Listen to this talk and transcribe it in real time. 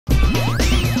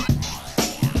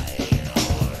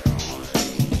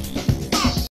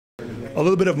A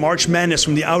little bit of March Madness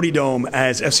from the Audi Dome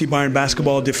as FC Bayern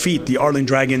Basketball defeat the Artland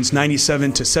Dragons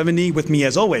 97-70. With me,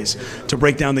 as always, to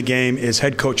break down the game is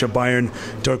head coach of Bayern,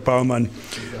 Dirk Bauermann.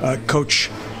 Coach,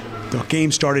 the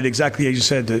game started exactly as you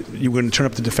said, that you were going to turn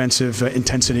up the defensive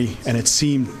intensity, and it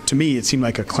seemed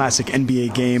like a classic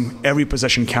NBA game. Every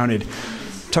possession counted.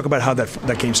 Talk about how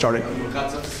that game started.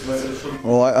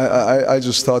 Well, I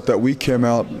just thought that we came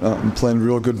out playing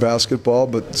real good basketball,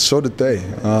 but so did they.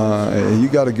 You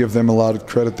got to give them a lot of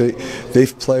credit.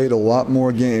 They've played a lot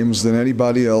more games than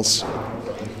anybody else.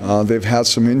 They've had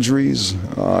some injuries.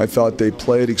 I thought they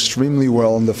played extremely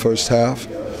well in the first half.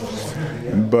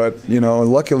 But,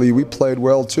 luckily we played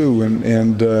well too,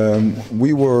 and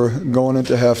we were going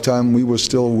into halftime, we were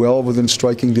still well within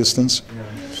striking distance.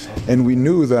 And we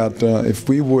knew that if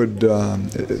we would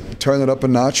turn it up a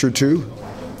notch or two,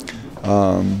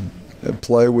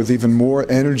 play with even more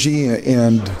energy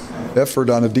and effort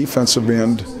on a defensive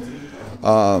end,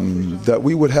 that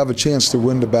we would have a chance to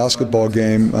win the basketball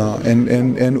game,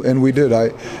 and we did.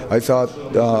 I thought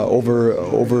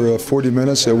over 40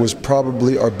 minutes it was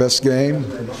probably our best game,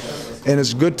 and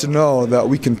it's good to know that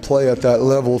we can play at that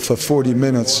level for 40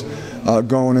 minutes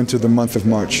going into the month of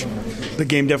March. The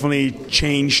game definitely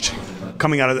changed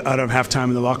coming out of halftime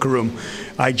in the locker room.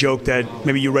 I joked that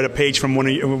maybe you read a page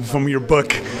from your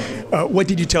book. What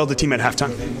did you tell the team at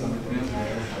halftime?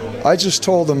 I just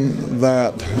told them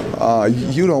that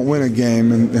you don't win a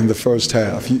game in the first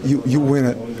half. You win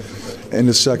it in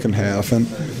the second half,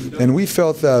 and we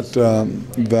felt that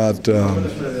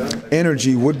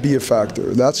energy would be a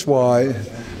factor. That's why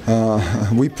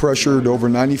we pressured over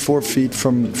 94 feet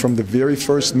from the very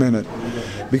first minute,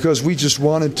 because we just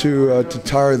wanted to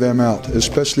tire them out,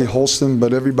 especially Holston,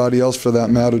 but everybody else for that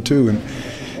matter too.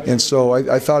 And so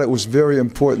I thought it was very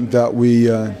important that we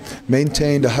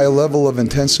maintained a high level of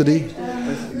intensity,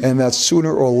 and that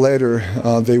sooner or later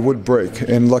they would break,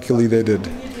 and luckily they did.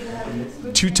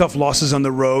 Two tough losses on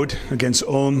the road against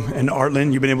Ulm and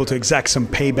Artland. You've been able to exact some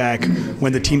payback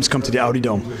when the teams come to the Audi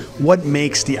Dome. What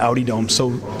makes the Audi Dome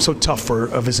so tough for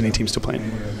visiting teams to play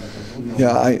in?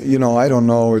 Yeah, I don't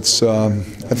know. It's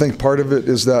I think part of it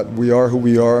is that we are who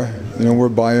we are. We're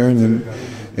Bayern,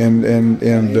 and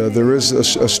there is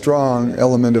a strong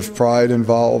element of pride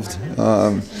involved.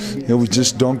 We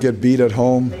just don't get beat at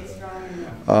home.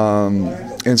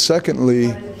 And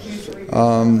secondly,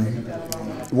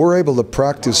 we're able to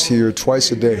practice here twice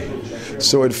a day,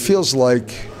 so it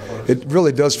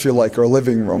really does feel like our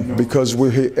living room, because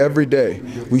we're here every day.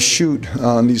 We shoot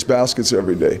on these baskets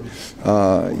every day.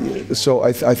 So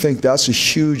I think that's a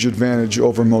huge advantage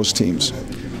over most teams.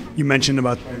 You mentioned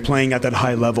about playing at that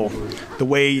high level. The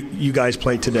way you guys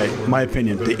played today, in my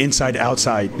opinion, the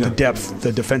inside-outside, the depth,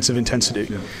 the defensive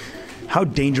intensity. Yeah. How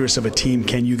dangerous of a team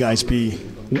can you guys be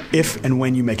if and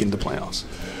when you make it into the playoffs?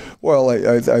 Well,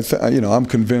 I'm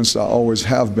convinced, I always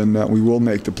have been, that we will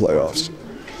make the playoffs.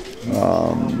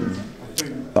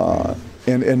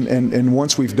 And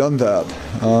once we've done that,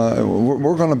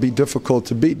 we're going to be difficult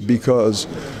to beat because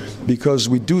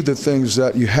we do the things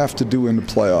that you have to do in the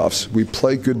playoffs. We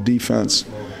play good defense.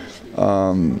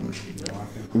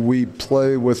 We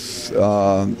play with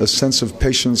a sense of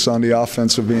patience on the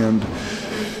offensive end.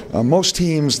 Most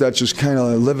teams that just kind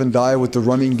of live and die with the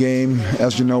running game,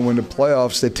 as you know, in the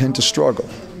playoffs, they tend to struggle,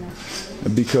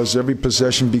 because every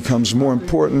possession becomes more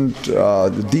important,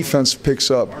 the defense picks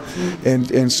up,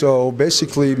 and so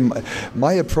basically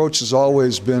my approach has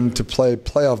always been to play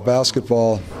playoff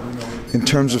basketball in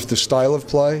terms of the style of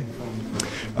play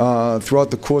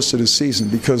throughout the course of the season,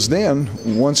 because then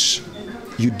once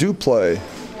you do play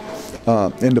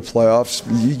in the playoffs,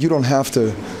 you don't have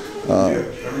to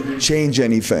change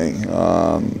anything,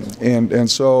 and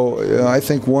so I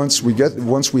think once we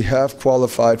have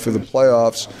qualified for the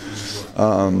playoffs,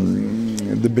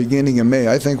 the beginning of May,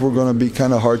 I think we're going to be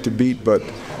kind of hard to beat, but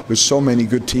there's so many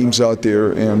good teams out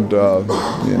there, and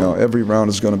every round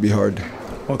is going to be hard.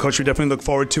 Well, Coach, we definitely look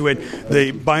forward to it.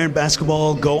 The Bayern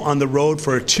Basketball go on the road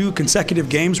for 2 consecutive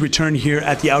games, return here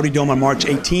at the Audi Dome on March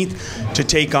 18th to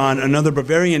take on another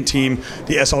Bavarian team,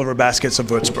 the S. Oliver Baskets of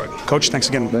Würzburg. Coach, thanks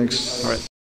again. Thanks. All right.